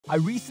I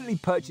recently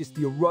purchased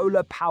the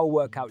AUROLA Power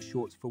Workout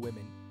shorts for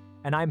women,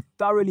 and I'm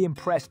thoroughly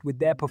impressed with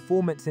their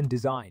performance and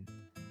design.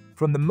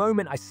 From the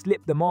moment I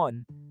slipped them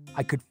on,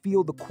 I could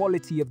feel the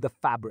quality of the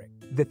fabric.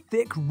 The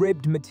thick,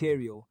 ribbed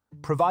material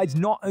provides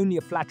not only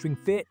a flattering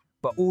fit,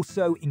 but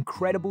also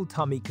incredible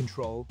tummy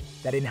control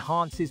that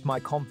enhances my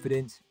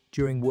confidence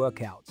during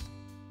workouts.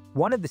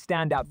 One of the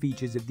standout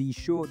features of these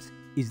shorts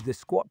is the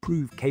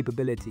squat-proof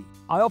capability.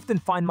 I often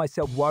find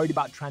myself worried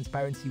about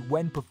transparency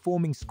when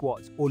performing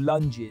squats or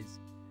lunges,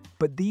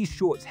 but these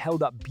shorts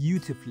held up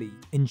beautifully,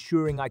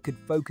 ensuring I could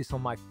focus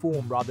on my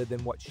form rather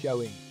than what's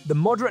showing. The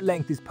moderate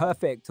length is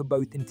perfect for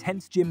both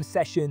intense gym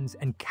sessions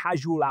and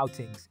casual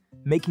outings,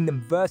 making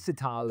them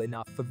versatile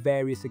enough for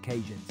various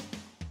occasions.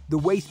 The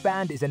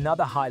waistband is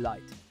another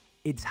highlight.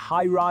 It's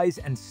high-rise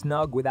and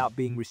snug without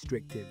being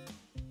restrictive.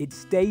 It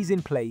stays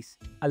in place,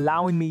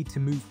 allowing me to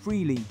move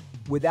freely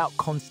without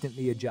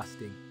constantly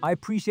adjusting. I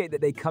appreciate that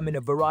they come in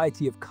a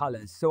variety of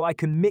colors, so I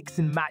can mix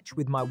and match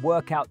with my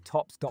workout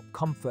tops.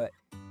 Comfort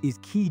is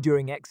key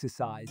during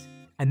exercise,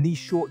 and these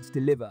shorts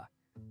deliver.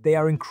 They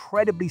are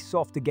incredibly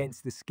soft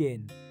against the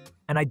skin,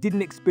 and I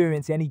didn't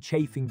experience any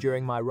chafing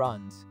during my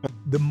runs.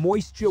 The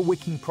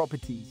moisture-wicking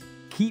properties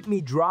keep me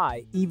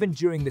dry even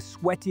during the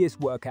sweatiest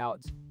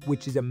workouts,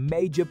 which is a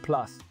major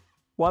plus.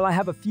 While I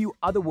have a few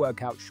other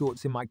workout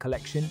shorts in my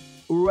collection,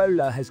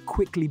 AUROLA has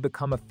quickly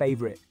become a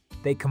favorite.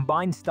 They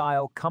combine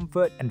style,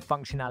 comfort, and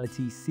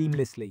functionality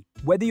seamlessly.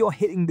 Whether you're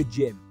hitting the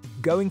gym,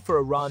 going for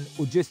a run,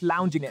 or just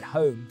lounging at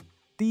home,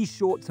 these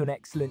shorts are an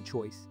excellent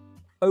choice.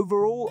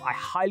 Overall, I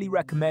highly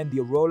recommend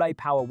the AUROLA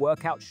Power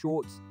Workout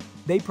shorts.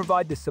 They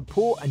provide the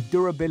support and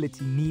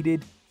durability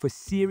needed for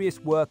serious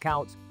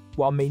workouts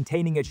while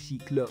maintaining a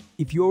chic look.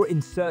 If you're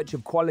in search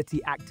of quality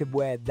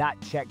activewear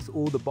that checks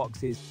all the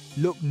boxes,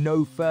 look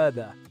no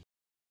further.